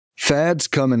Fads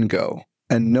come and go,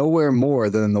 and nowhere more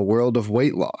than in the world of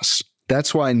weight loss.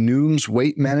 That's why Noom's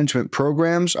weight management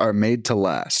programs are made to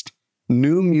last.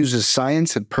 Noom uses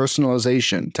science and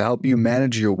personalization to help you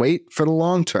manage your weight for the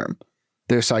long term.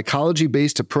 Their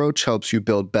psychology-based approach helps you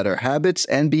build better habits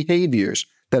and behaviors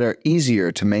that are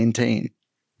easier to maintain.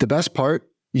 The best part?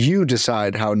 You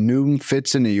decide how Noom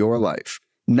fits into your life,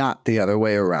 not the other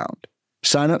way around.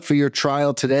 Sign up for your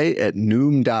trial today at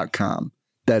Noom.com.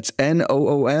 That's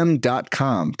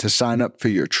Noom.com to sign up for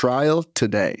your trial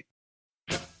today.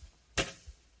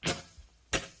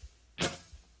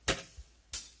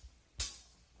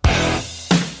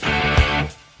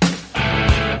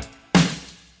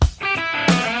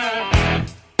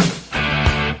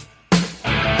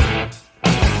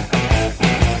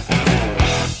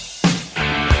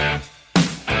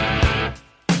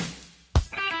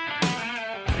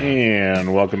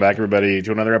 And welcome back, everybody,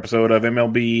 to another episode of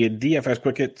MLB DFS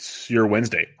Quick Hits, your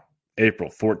Wednesday, April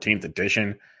 14th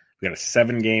edition. We got a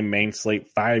 7-game main slate,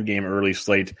 5-game early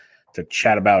slate to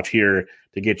chat about here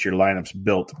to get your lineups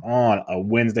built on a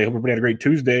Wednesday. Hope everybody had a great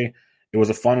Tuesday. It was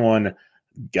a fun one.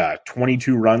 Got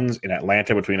 22 runs in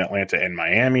Atlanta between Atlanta and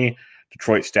Miami.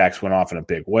 Detroit stacks went off in a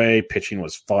big way. Pitching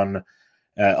was fun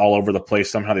all over the place.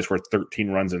 Somehow they scored 13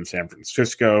 runs in San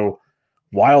Francisco.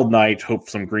 Wild night. Hope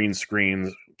some green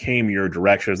screens came your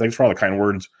direction. Thanks for all the kind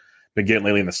words been getting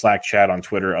lately in the Slack chat, on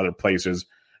Twitter, other places.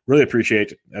 Really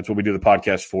appreciate it. That's what we do the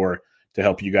podcast for, to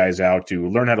help you guys out, to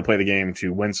learn how to play the game,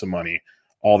 to win some money,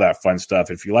 all that fun stuff.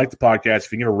 If you like the podcast,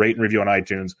 if you can give a rate and review on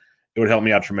iTunes, it would help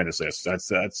me out tremendously. That's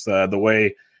the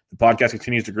way the podcast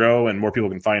continues to grow and more people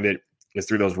can find it, is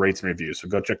through those rates and reviews. So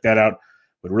go check that out.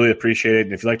 Would really appreciate it.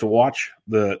 And if you'd like to watch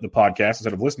the podcast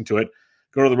instead of listening to it,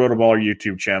 go to the Rotoballer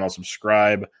YouTube channel,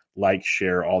 subscribe, like,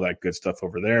 share, all that good stuff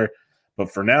over there. But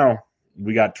for now,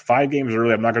 we got 5 games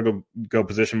early. I'm not going to go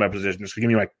position by position. Just to give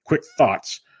you my quick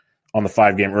thoughts on the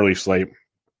 5-game early slate.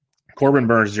 Corbin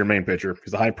Burnes is your main pitcher.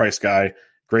 He's a high-priced guy.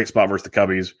 Great spot versus the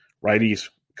Cubbies. Righties,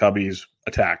 Cubbies,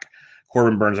 attack.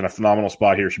 Corbin Burnes in a phenomenal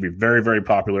spot here. Should be very, very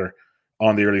popular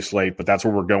on the early slate, but that's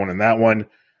where we're going in that one.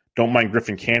 Don't mind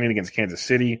Griffin Canning against Kansas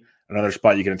City. Another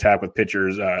spot you can attack with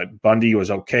pitchers. Bundy was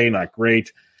okay, not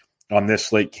great. On this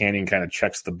slate, Canning kind of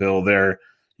checks the bill there.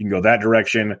 You can go that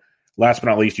direction. Last but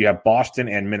not least, you have Boston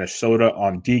and Minnesota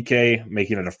on DK,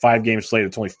 making it a 5-game slate.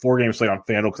 It's only 4-game slate on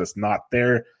FanDuel because it's not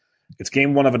there. It's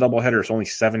game 1 of a doubleheader. It's only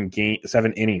 7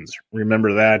 innings.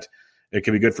 Remember that. It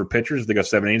can be good for pitchers. If they go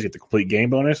 7 innings, you get the complete game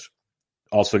bonus.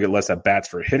 Also get less at bats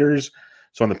for hitters.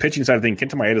 So on the pitching side of things,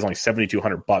 Kenta Maeda is only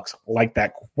 $7,200. I like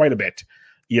that quite a bit.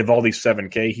 Eovaldi's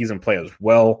 $7K. He's in play as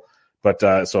well. But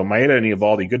so Maeda and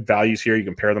Eovaldi, good values here. You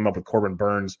can pair them up with Corbin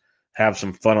Burnes. Have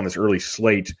some fun on this early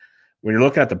slate. When you're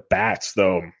looking at the bats,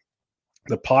 though,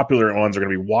 the popular ones are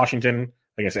going to be Washington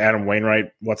against Adam Wainwright.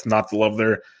 What's not to love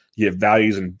there? You have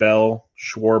values in Bell,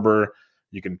 Schwarber.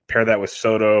 You can pair that with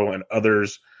Soto and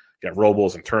others. You got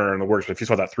Robles and Turner in the works. But if you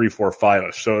saw that 3-4-5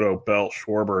 of Soto, Bell,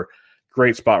 Schwarber,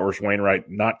 great spot versus Wainwright.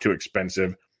 Not too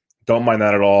expensive. Don't mind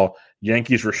that at all.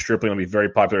 Yankees for Stripling will be very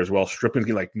popular as well. Stripling's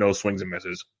getting like no swings and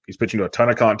misses. He's pitching to a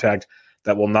ton of contact.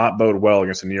 That will not bode well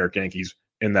against the New York Yankees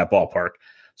in that ballpark.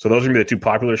 So those are going to be the 2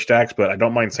 popular stacks, but I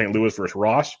don't mind St. Louis versus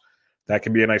Ross. That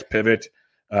could be a nice pivot.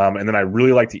 And then I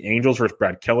really like the Angels versus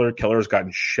Brad Keller. Keller's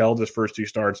gotten shelled his first 2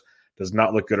 starts. Does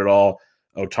not look good at all.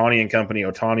 Ohtani and company,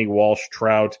 Ohtani, Walsh,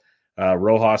 Trout.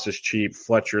 Rojas is cheap.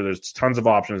 Fletcher. There's tons of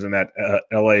options in that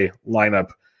LA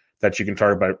lineup that you can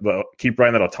target by. Keep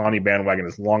riding that Ohtani bandwagon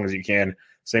as long as you can.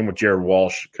 Same with Jared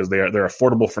Walsh, because they're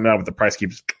affordable for now, but the price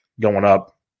keeps going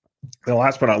up. And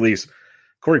last but not least,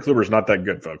 Corey Kluber is not that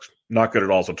good, folks. Not good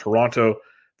at all. So Toronto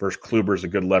versus Kluber is a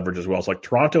good leverage as well. So like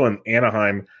Toronto and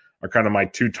Anaheim are kind of my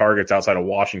 2 targets outside of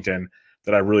Washington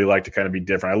that I really like to kind of be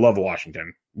different. I love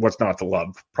Washington. What's not to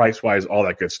love? Price-wise, all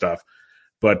that good stuff.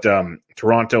 But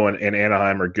Toronto and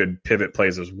Anaheim are good pivot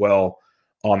plays as well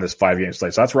on this 5-game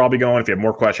slate. So that's where I'll be going. If you have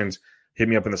more questions, hit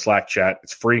me up in the Slack chat.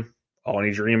 It's free. All I need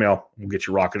is your email. We'll get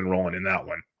you rocking and rolling in that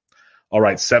one. All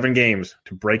right, 7 games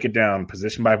to break it down,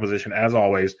 position by position, as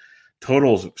always.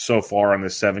 Totals so far on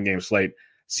this 7-game slate.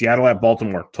 Seattle at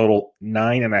Baltimore, total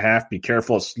 9.5. Be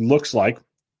careful. It looks like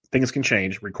things can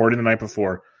change. Recording the night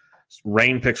before.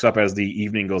 Rain picks up as the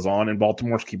evening goes on in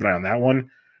Baltimore, so keep an eye on that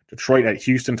one. Detroit at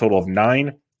Houston, total of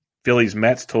 9. Phillies,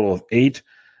 Mets, total of 8.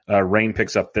 Rain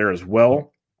picks up there as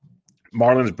well.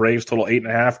 Marlins, Braves, total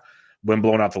 8.5. Wind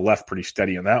blowing out the left, pretty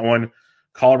steady in that one.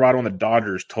 Colorado and the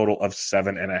Dodgers, total of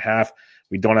 7.5.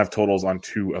 We don't have totals on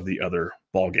 2 of the other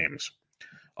ball games.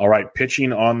 All right,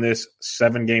 pitching on this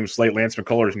 7-game slate, Lance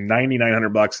McCullers,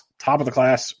 $9,900, top of the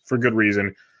class for good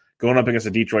reason. Going up against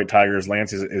the Detroit Tigers,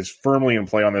 Lance is firmly in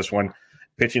play on this one.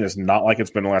 Pitching is not like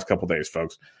it's been the last couple of days,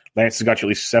 folks. Lance has got you at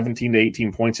least 17 to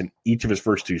 18 points in each of his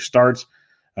first 2 starts.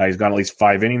 He's gone at least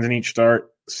 5 innings in each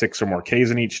start, 6 or more Ks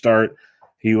in each start.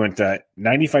 He went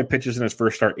 95 pitches in his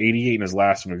first start, 88 in his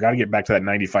last one. We've got to get back to that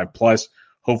 95 plus,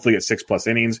 hopefully at 6 plus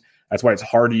innings. That's why it's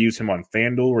hard to use him on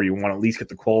FanDuel, where you want to at least get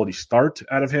the quality start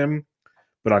out of him.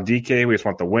 But on DK, we just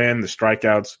want the win, the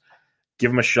strikeouts.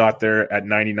 Give him a shot there at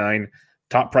 99.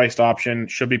 Top priced option,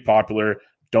 should be popular.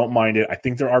 Don't mind it. I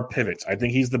think there are pivots. I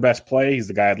think he's the best play. He's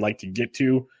the guy I'd like to get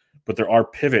to. But there are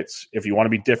pivots if you want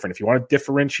to be different. If you want to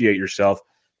differentiate yourself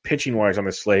pitching-wise on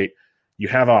this slate, you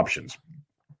have options.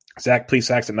 Zach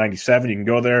Plesac's at 97. You can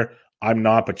go there. I'm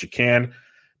not, but you can.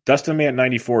 Dustin May at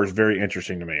 94 is very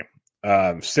interesting to me.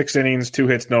 6 innings, 2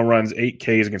 hits, no runs, 8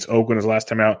 Ks against Oakland his last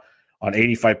time out on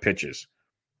 85 pitches.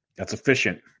 That's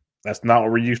efficient. That's not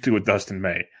what we're used to with Dustin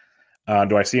May.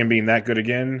 Do I see him being that good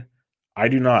again? I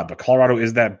do not, but Colorado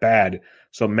is that bad.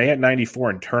 So May at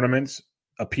 94 in tournaments,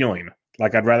 appealing.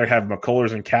 Like I'd rather have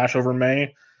McCullers and Cash over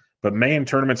May, but May in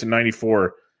tournaments at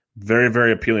 94, very,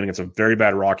 very appealing against a very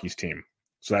bad Rockies team.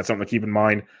 So that's something to keep in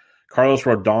mind. Carlos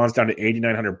Rodon's down to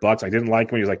 $8,900. I didn't like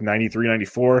him when he was like 93,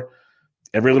 94.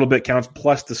 Every little bit counts,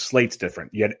 plus the slate's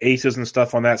different. You had aces and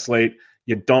stuff on that slate.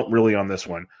 You don't really on this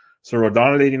one. So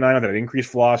Rodon at 89 with that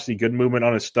increased velocity, good movement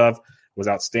on his stuff, was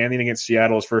outstanding against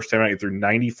Seattle his first time out. He threw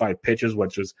 95 pitches,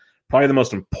 which was probably the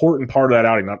most important part of that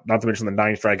outing, not to mention the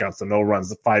 9 strikeouts, the no runs,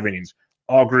 the 5 innings,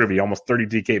 all groovy, almost 30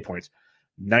 DK points.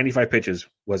 95 pitches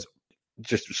was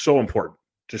just so important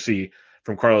to see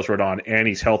from Carlos Rodon, and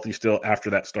he's healthy still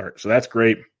after that start. So that's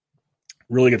great.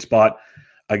 Really good spot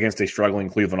against a struggling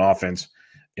Cleveland offense.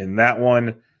 In that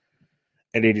one,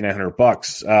 at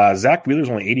 $8,900. Zach Wheeler's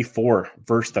only 84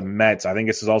 versus the Mets. I think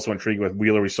this is also intriguing with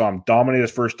Wheeler. We saw him dominate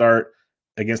his first start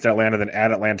against Atlanta, then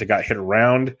at Atlanta got hit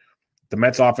around. The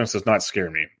Mets offense does not scare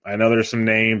me. I know there's some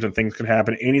names and things can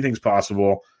happen. Anything's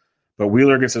possible. But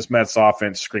Wheeler against this Mets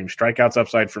offense screams strikeouts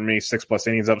upside for me, 6 plus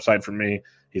innings upside for me.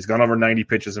 He's gone over 90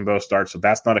 pitches in both starts, so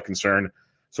that's not a concern.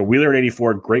 So Wheeler at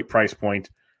 84, great price point,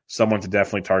 someone to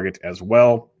definitely target as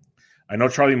well. I know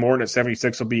Charlie Morton at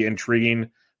 76 will be intriguing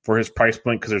for his price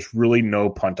point because there's really no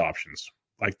punt options.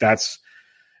 Like that's,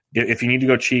 if you need to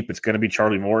go cheap, it's going to be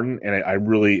Charlie Morton, and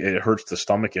it hurts to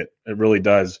stomach it. It really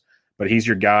does. But he's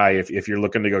your guy if you're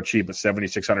looking to go cheap at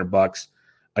 $7,600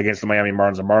 against the Miami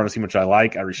Marlins. A Marlins team, which I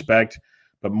like, I respect.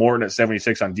 But Morton at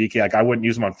 76 on DK, like I wouldn't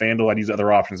use him on FanDuel. I'd use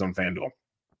other options on FanDuel.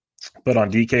 But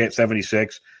on DK at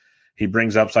 76, he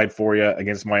brings upside for you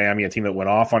against Miami, a team that went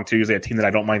off on Tuesday, a team that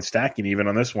I don't mind stacking even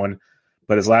on this one.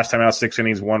 But his last time out, 6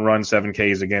 innings, 1 run, 7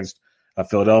 Ks against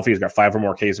Philadelphia. He's got 5 or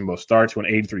more Ks in both starts. He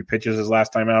went 83 pitches his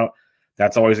last time out.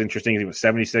 That's always interesting. He was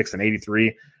 76 and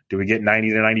 83. Do we get 90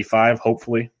 to 95?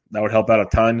 Hopefully. That would help out a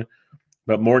ton.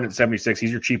 But Morton at 76,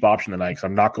 he's your cheap option tonight. So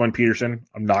I'm not going Peterson.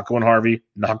 I'm not going Harvey.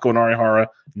 Not going Arihara.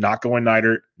 Not going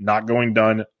Neidert. Not going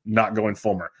Dunn. Not going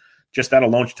Fulmer. Just that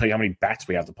alone should tell you how many bats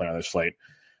we have to play on this slate.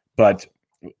 But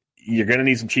you're going to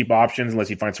need some cheap options unless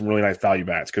you find some really nice value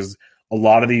bats, because a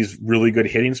lot of these really good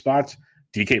hitting spots,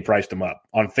 DK priced them up.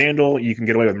 On FanDuel, you can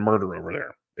get away with murder over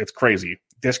there. It's crazy.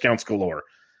 Discounts galore.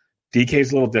 DK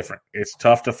is a little different. It's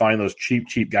tough to find those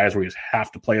cheap guys where you just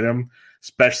have to play them,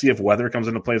 especially if weather comes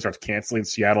into play and starts canceling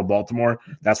Seattle, Baltimore.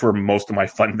 That's where most of my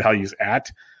fun value is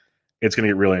at. It's going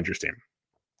to get really interesting.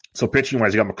 So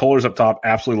pitching-wise, you got McCullers up top.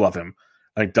 Absolutely love him.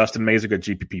 I think Dustin May's a good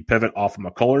GPP pivot off of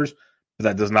McCullers, but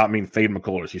that does not mean fade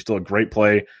McCullers. He's still a great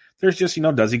play. There's just,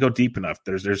 does he go deep enough?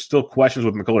 There's still questions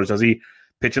with McCullers. Does he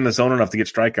pitch in the zone enough to get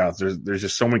strikeouts? There's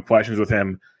just so many questions with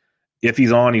him. If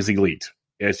he's on, he's elite.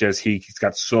 It's just he's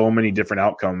got so many different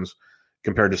outcomes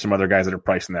compared to some other guys that are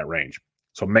priced in that range.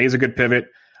 So May's a good pivot.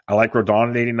 I like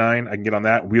Rodon at 89. I can get on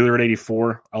that. Wheeler at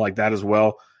 84. I like that as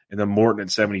well. And then Morton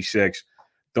at 76.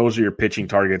 Those are your pitching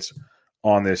targets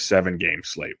on this 7-game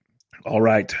slate. All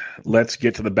right, let's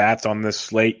get to the bats on this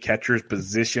slate. Catcher's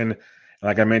position.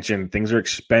 Like I mentioned, things are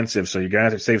expensive, so you're going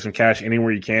to have to save some cash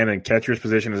anywhere you can, and catcher's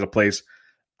position is a place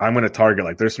I'm going to target.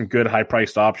 Like, there's some good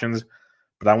high-priced options,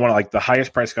 but I want, like, the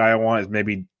highest-priced guy I want is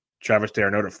maybe Travis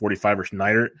d'Arnaud at 45 versus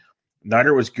Neidert.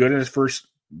 Neidert was good in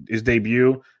his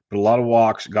debut, but a lot of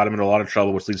walks got him in a lot of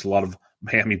trouble, which leads to a lot of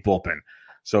Miami bullpen.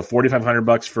 So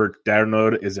 $4,500 for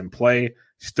d'Arnaud is in play.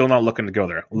 Still not looking to go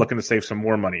there. Looking to save some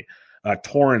more money.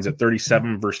 Torrens at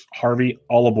 37 versus Harvey,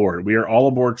 all aboard. We are all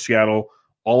aboard Seattle,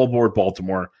 all aboard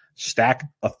Baltimore.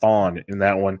 Stack-a-thon in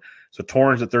that one. So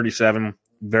Torrens at 37,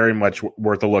 very much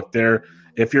worth a look there.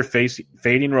 If you're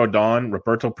fading Rodon,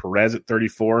 Roberto Perez at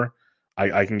 34,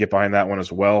 I can get behind that one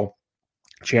as well.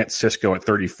 Chance Sisco at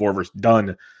 34 versus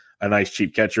Dunn, a nice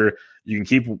cheap catcher. You can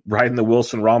keep riding the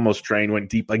Wilson Ramos train. Went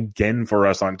deep again for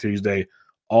us on Tuesday.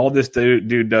 All this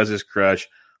dude does is crush.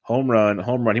 Home run.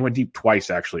 He went deep twice,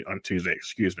 actually, on Tuesday.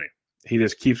 Excuse me. He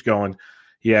just keeps going.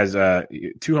 He has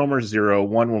 2 homers, 0,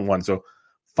 1, 1. So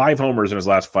 5 homers in his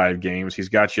last 5 games. He's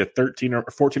got you 13 or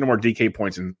 14 or more DK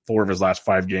points in 4 of his last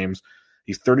 5 games.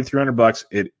 He's $3,300.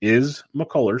 It is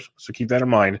McCullers, so keep that in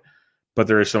mind. But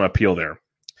there is some appeal there.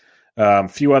 A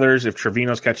few others. If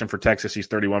Trevino's catching for Texas, he's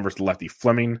 31 versus the lefty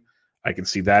Fleming. I can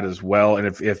see that as well. And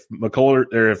if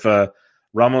McCullers or if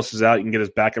Ramos is out, you can get his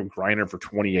backup Griner for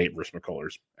 28 versus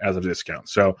McCullers as a discount.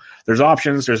 So there's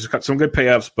options. There's some good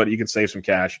payups, but you can save some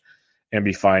cash and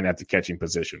be fine at the catching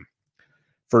position.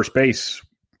 First base,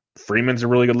 Freeman's a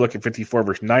really good look at 54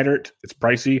 versus Neidert. It's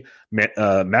pricey.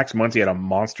 Max Muncy had a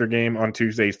monster game on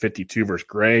Tuesday. He's 52 versus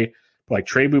Gray. But like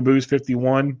Trey Boo-Boo's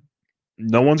 51.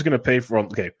 No one's going to pay for –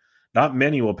 okay, not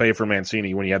many will pay for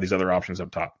Mancini when you have these other options up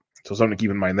top. So something to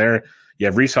keep in mind there. You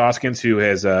have Rhys Hoskins, who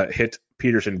has hit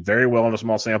Peterson very well in a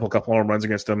small sample, a couple home runs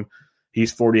against him.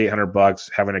 He's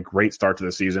 $4,800, having a great start to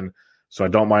the season. So I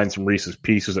don't mind some Rhys's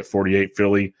pieces at 48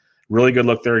 Philly. Really good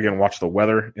look there. Again, watch the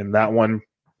weather in that one.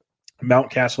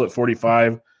 Mountcastle at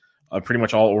 45. Pretty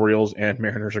much all Orioles and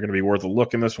Mariners are going to be worth a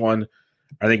look in this one.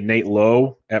 I think Nate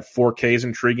Lowe at 4K is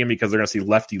intriguing because they're going to see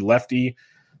lefty-lefty.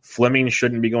 Fleming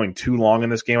shouldn't be going too long in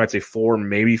this game. I'd say 4,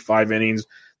 maybe 5 innings.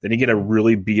 Then you get a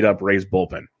really beat-up Rays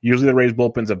bullpen. Usually the Rays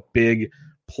bullpen's a big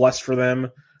plus for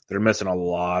them. They're missing a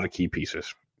lot of key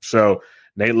pieces. So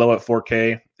Nate Lowe at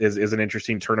 4K is an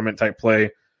interesting tournament-type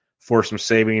play for some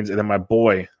savings. And then my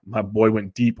boy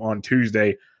went deep on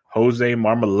Tuesday, Jose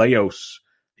Marmoleos.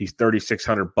 He's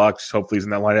 $3,600. Hopefully he's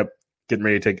in that lineup. Getting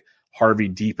ready to take Harvey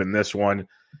deep in this one.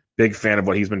 Big fan of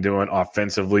what he's been doing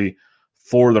offensively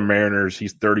for the Mariners.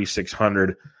 He's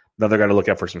 $3,600. Another guy to look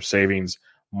at for some savings,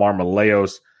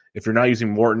 Marmoleos. If you're not using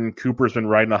Morton, Cooper's been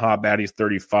riding a hot bat. He's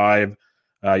 35.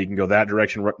 You can go that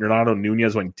direction. Renato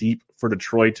Nunez went deep for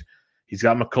Detroit. He's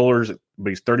got McCullers, but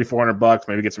he's $3,400.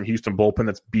 Maybe get some Houston bullpen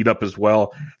that's beat up as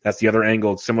well. That's the other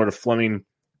angle. It's similar to Fleming.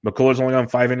 McCullers only on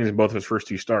 5 innings in both of his first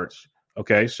 2 starts.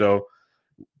 Okay, so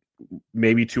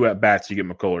maybe 2 at-bats you get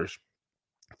McCullers.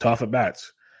 Tough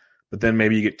at-bats. But then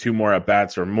maybe you get 2 more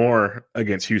at-bats or more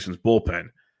against Houston's bullpen.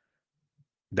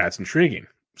 That's intriguing.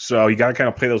 So you got to kind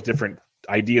of play those different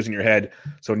ideas in your head.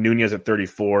 So Nunez at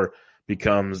 34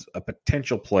 becomes a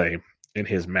potential play in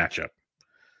his matchup.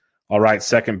 All right,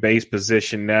 second base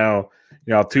position now.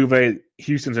 Altuve,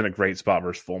 Houston's in a great spot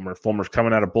versus Fulmer. Fulmer's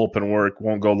coming out of bullpen work,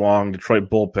 won't go long. Detroit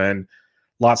bullpen,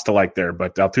 lots to like there.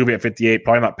 But Altuve at 58,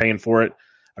 probably not paying for it.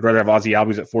 I'd rather have Ozzie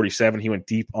Albies at 47. He went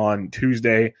deep on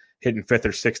Tuesday, hitting 5th or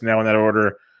 6th now in that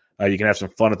order. You can have some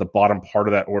fun at the bottom part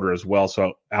of that order as well.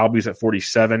 So Albies at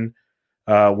 47,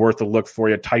 worth a look for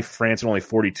you. Ty France at only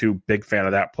 42, big fan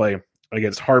of that play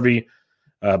against Harvey.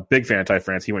 Big fan of Ty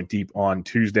France. He went deep on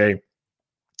Tuesday.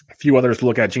 A few others to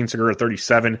look at. Gene Segura,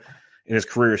 37. In his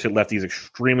career, has hit lefties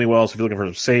extremely well. So if you're looking for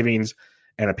some savings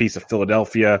and a piece of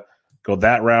Philadelphia, go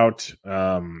that route.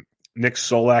 Nick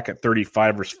Solak at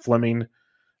 35 versus Fleming.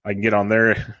 I can get on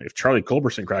there. If Charlie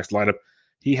Culberson cracks the lineup,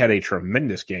 he had a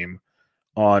tremendous game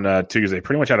on Tuesday,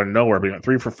 pretty much out of nowhere. But he went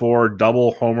 3 for 4,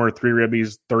 double homer, 3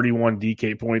 ribbies, 31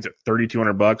 DK points at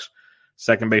 $3,200.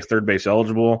 Second base, third base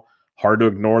eligible. Hard to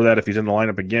ignore that if he's in the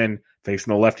lineup again,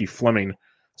 facing the lefty Fleming.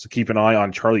 So keep an eye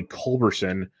on Charlie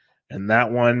Culberson. And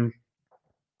that one,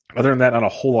 other than that, not a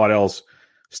whole lot else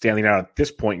standing out at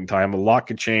this point in time. A lot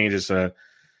could change. There's a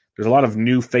lot of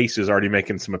new faces already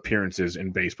making some appearances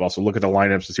in baseball. So look at the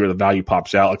lineups to see where the value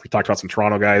pops out. Like we talked about some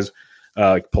Toronto guys,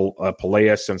 like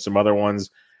Peleus and some other ones.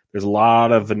 There's a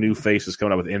lot of the new faces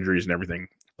coming up with injuries and everything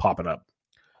popping up.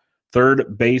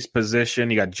 Third base position,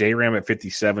 you got J-Ram at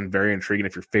 57. Very intriguing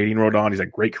if you're fading Rodon. He's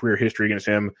got great career history against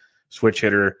him. Switch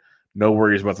hitter. No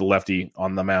worries about the lefty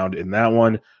on the mound in that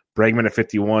one. Bregman at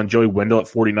 51. Joey Wendell at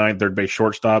 49. Third base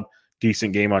shortstop.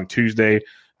 Decent game on Tuesday.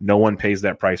 No one pays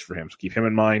that price for him, so keep him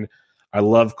in mind. I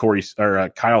love Kyle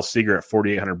Seager at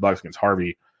 $4,800 against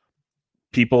Harvey.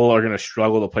 People are going to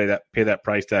struggle to pay that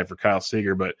price tag for Kyle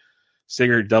Seager, but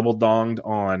Seager double donged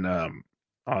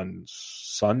on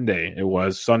Sunday. It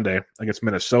was Sunday against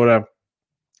Minnesota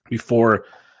before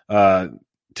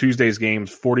Tuesday's games.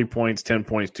 40 points, 10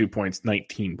 points, 2 points,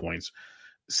 19 points.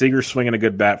 Seager swinging a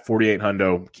good bat, 48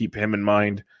 Keep him in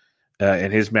mind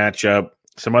in his matchup.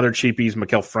 Some other cheapies,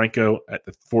 Maikel Franco at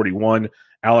 41.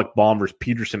 Alec Baum versus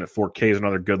Peterson at 4K is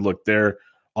another good look there.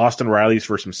 Austin Riley's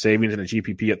for some savings in a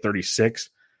GPP at 36.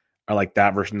 I like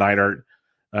that versus Neidert.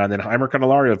 And then Heimer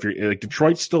Candelario. If you're like,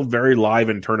 Detroit's still very live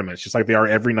in tournaments, just like they are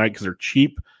every night because they're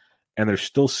cheap and they're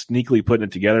still sneakily putting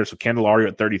it together. So Candelario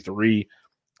at 33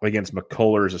 against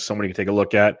McCullers is somebody to take a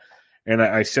look at. And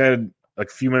I said like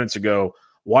a few minutes ago,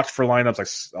 watch for lineups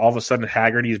like all of a sudden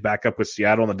Haggerty's back up with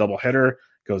Seattle in the doubleheader,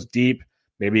 goes deep.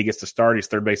 Maybe he gets to start. He's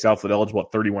third base outfield eligible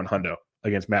at 31 hundo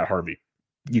against Matt Harvey.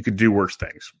 You could do worse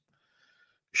things.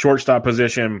 Shortstop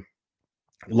position,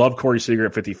 love Corey Seager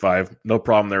at 55. No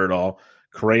problem there at all.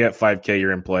 Correa at 5K,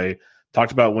 you're in play.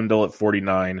 Talked about Wendell at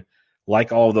 49.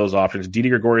 Like all of those options. Didi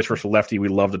Gregorius versus lefty, we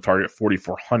love to target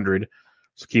 4,400.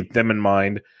 So keep them in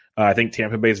mind. I think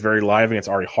Tampa Bay is very live against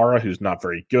Arihara, who's not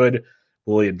very good.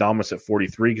 Willie Adames at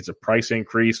 43 gets a price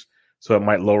increase, so it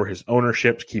might lower his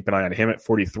ownership. So keep an eye on him at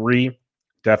 43.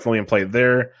 Definitely in play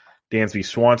there. Dansby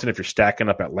Swanson, if you're stacking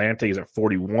up Atlanta, he's at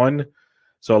 41.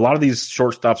 So a lot of these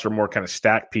shortstops are more kind of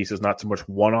stack pieces, not so much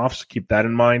one-offs. Keep that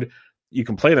in mind. You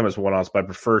can play them as one-offs, but I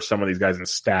prefer some of these guys in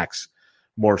stacks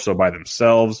more so by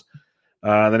themselves.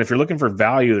 Then if you're looking for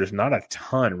value, there's not a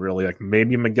ton really. Like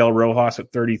maybe Miguel Rojas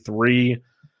at 33.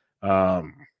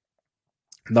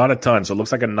 Not a ton. So it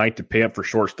looks like a night to pay up for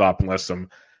shortstop unless some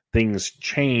things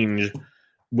change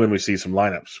when we see some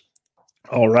lineups.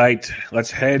 All right,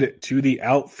 let's head to the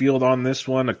outfield on this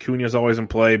one. Acuna's always in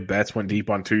play. Betts went deep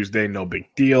on Tuesday. No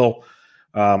big deal.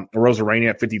 Arozarena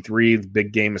at 53. The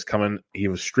big game is coming. He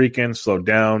was streaking. Slowed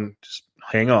down. Just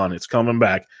hang on. It's coming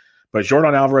back. But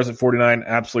Jordan Alvarez at 49.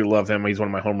 Absolutely love him. He's one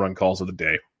of my home run calls of the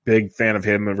day. Big fan of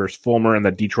him versus Fulmer and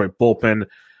the Detroit bullpen.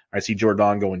 I see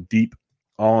Jordan going deep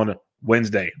on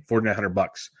Wednesday,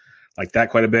 $4,900. Like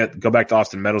that quite a bit. Go back to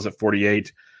Austin Meadows at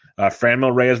 48.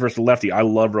 Franmil Reyes versus lefty. I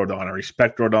love Rodon. I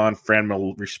respect Rodon.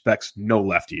 Franmil respects no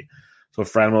lefty. So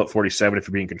Franmil at 47, if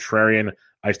you're being contrarian,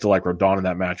 I still like Rodon in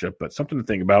that matchup, but something to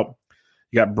think about.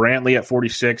 You got Brantley at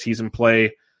 46. He's in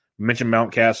play. Mentioned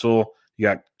Mountcastle.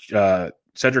 You got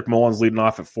Cedric Mullins leading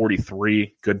off at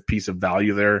 43. Good piece of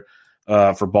value there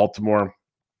for Baltimore.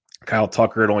 Kyle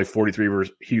Tucker at only 43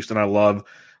 versus Houston. I love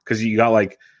because you got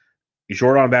like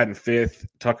Jordan batting 5th,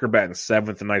 Tucker batting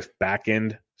 7th, a nice back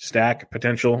end stack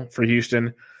potential for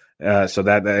Houston. So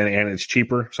that and it's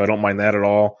cheaper, so I don't mind that at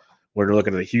all. We're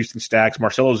looking at the Houston stacks.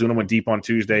 Marcell Ozuna went deep on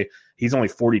Tuesday. He's only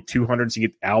 4,200, so you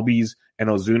get Albies and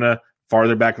Ozuna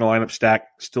farther back in the lineup stack,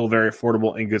 still very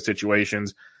affordable in good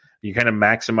situations. You're kind of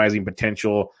maximizing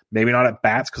potential, maybe not at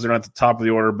bats because they're not at the top of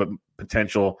the order, but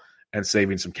potential and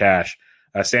saving some cash.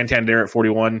 Santander at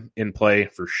 41 in play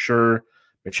for sure.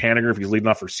 Mitch Haniger, if he's leading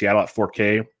off for Seattle at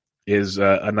 4K, is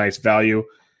a nice value.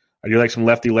 I do like some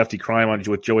lefty crime on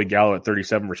with Joey Gallo at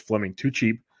 37 versus Fleming. Too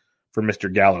cheap for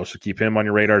Mr. Gallo, so keep him on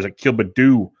your radars. Akil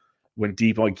Baddoo went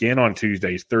deep again on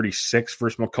Tuesday. He's 36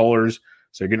 versus McCullers,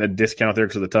 so you're getting a discount there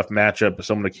because of the tough matchup, but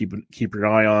someone to keep your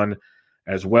eye on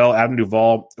as well. Adam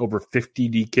Duvall, over 50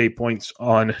 DK points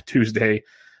on Tuesday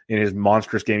in his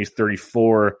monstrous game. He's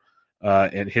 34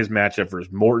 in his matchup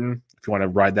versus Morton. If you want to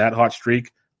ride that hot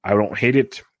streak, I don't hate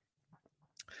it.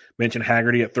 Mentioned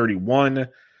Haggerty at 31.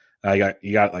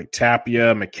 You got like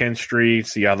Tapia, McKinstry.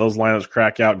 See how those lineups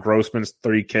crack out. Grossman's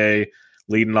 3K.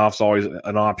 Leading off's always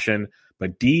an option.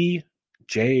 But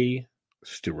DJ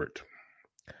Stewart,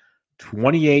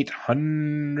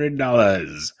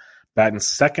 $2,800. Batting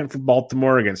second for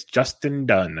Baltimore against Justin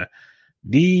Dunn.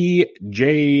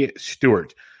 DJ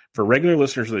Stewart. For regular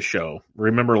listeners of the show,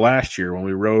 remember last year when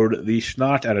we rode the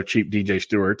snot out of cheap DJ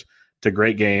Stewart to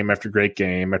great game after great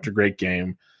game after great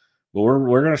game. Well,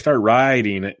 we're going to start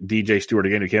riding DJ Stewart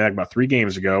again. He came back about 3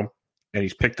 games ago, and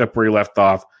he's picked up where he left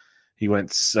off. He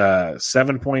went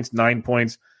 7 points, 9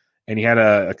 points, and he had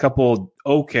a couple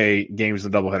okay games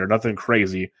in the doubleheader. Nothing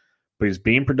crazy, but he's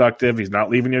being productive. He's not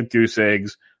leaving you with goose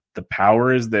eggs. The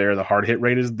power is there. The hard hit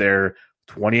rate is there.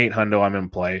 28 hundo, I'm in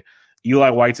play.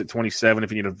 Eli White's at 27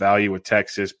 if you need a value with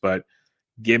Texas, but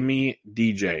give me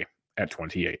DJ at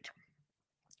 28.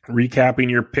 Recapping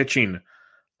your pitching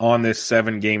on this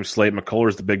 7-game slate,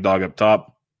 McCullers the big dog up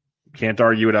top. Can't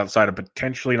argue it outside of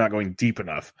potentially not going deep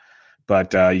enough,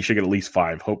 but you should get at least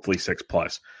 5, hopefully 6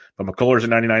 plus. But McCullers at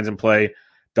 99's in play.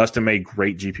 Dustin May,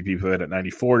 great GPP pivot at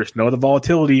 94. Just know the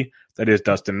volatility that is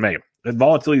Dustin May. The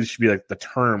volatility should be like the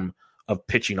term of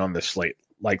pitching on this slate.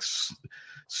 Like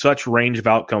such range of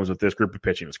outcomes with this group of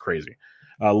pitching is crazy.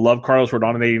 Love Carlos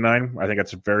Rodon at 89. I think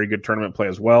that's a very good tournament play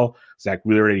as well. Zach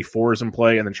Wheeler at 84 is in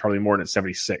play, and then Charlie Morton at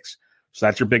 76. So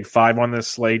that's your big 5 on this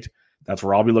slate. That's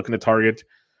where I'll be looking to target.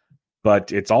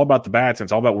 But it's all about the bats, and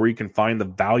it's all about where you can find the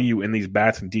value in these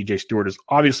bats, and DJ Stewart is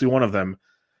obviously one of them.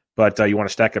 But you want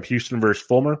to stack up Houston versus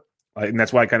Fulmer, and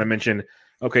that's why I kind of mentioned,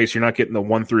 okay, so you're not getting the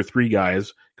 1 through 3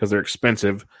 guys because they're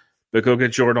expensive, but go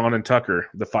get Jordan and Tucker,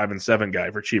 the 5 and 7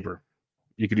 guy, for cheaper.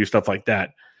 You could do stuff like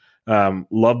that.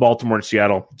 Love Baltimore and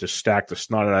Seattle. Just stack the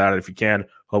snot out if you can.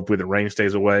 Hopefully the rain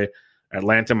stays away.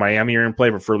 Atlanta, Miami are in play,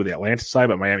 preferably the Atlanta side,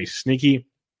 but Miami's sneaky.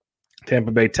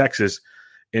 Tampa Bay, Texas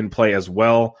in play as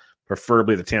well.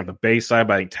 preferably the Tampa Bay side,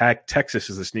 but I think Texas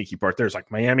is the sneaky part. There's like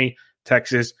Miami,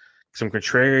 Texas, some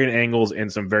contrarian angles,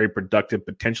 and some very productive,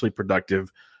 potentially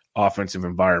productive offensive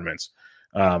environments.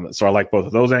 So I like both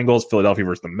of those angles. Philadelphia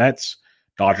versus the Mets,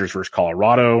 Dodgers versus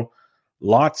Colorado.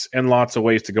 Lots and lots of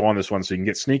ways to go on this one. So you can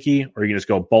get sneaky, or you can just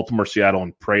go Baltimore, Seattle,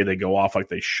 and pray they go off like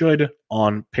they should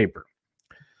on paper.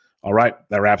 All right,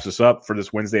 that wraps us up for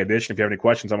this Wednesday edition. If you have any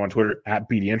questions, I'm on Twitter at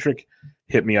BDintric.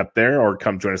 Hit me up there, or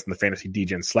come join us in the Fantasy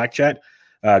DGen Slack chat.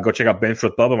 Go check out Bench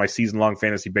with Bubba, my season-long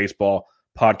fantasy baseball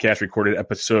podcast, recorded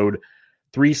episode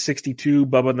 362.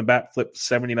 Bubba and the Bat Flip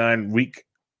 79, week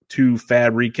 2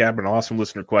 fab recap, and awesome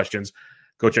listener questions.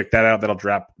 Go check that out. That'll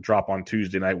drop on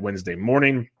Tuesday night, Wednesday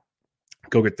morning.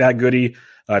 Go get that goodie.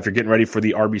 If you're getting ready for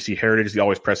the RBC Heritage, the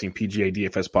Always Pressing PGA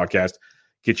DFS podcast,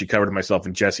 get you covered, myself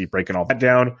and Jesse breaking all that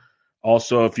down.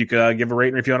 Also, if you could give a rate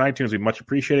and review on iTunes, we'd much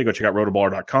appreciate it. Go check out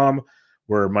rotoballer.com,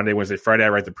 where Monday, Wednesday, Friday, I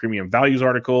write the premium values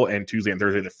article, and Tuesday and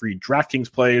Thursday, the free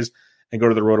DraftKings plays. And go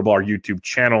to the Rotoballer YouTube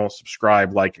channel,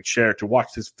 subscribe, like, and share to watch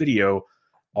this video,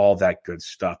 all that good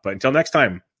stuff. But until next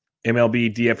time,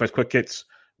 MLB DFS Quick Hits,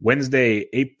 Wednesday,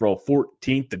 April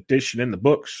 14th edition in the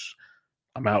books.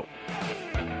 I'm out.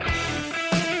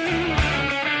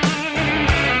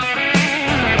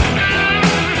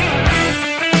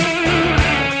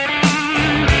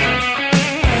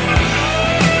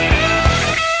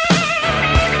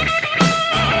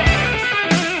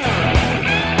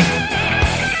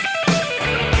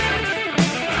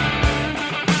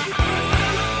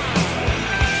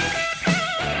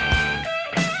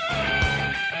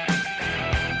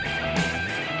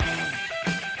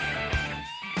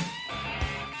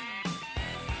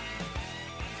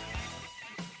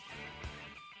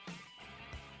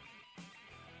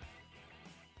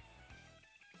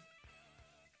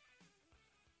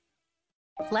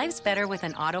 Life's better with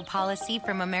an auto policy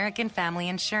from American Family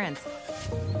Insurance.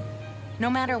 No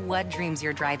matter what dreams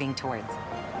you're driving towards.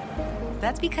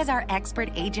 That's because our expert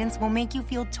agents will make you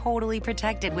feel totally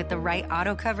protected with the right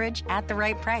auto coverage at the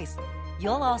right price.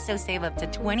 You'll also save up to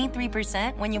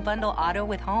 23% when you bundle auto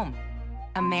with home.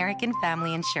 American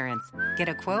Family Insurance. Get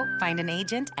a quote, find an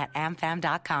agent at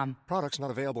amfam.com. Products not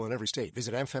available in every state.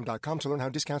 Visit amfam.com to learn how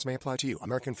discounts may apply to you.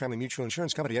 American Family Mutual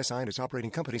Insurance Company, SI, and its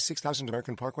operating company, 6000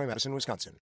 American Parkway, Madison, Wisconsin.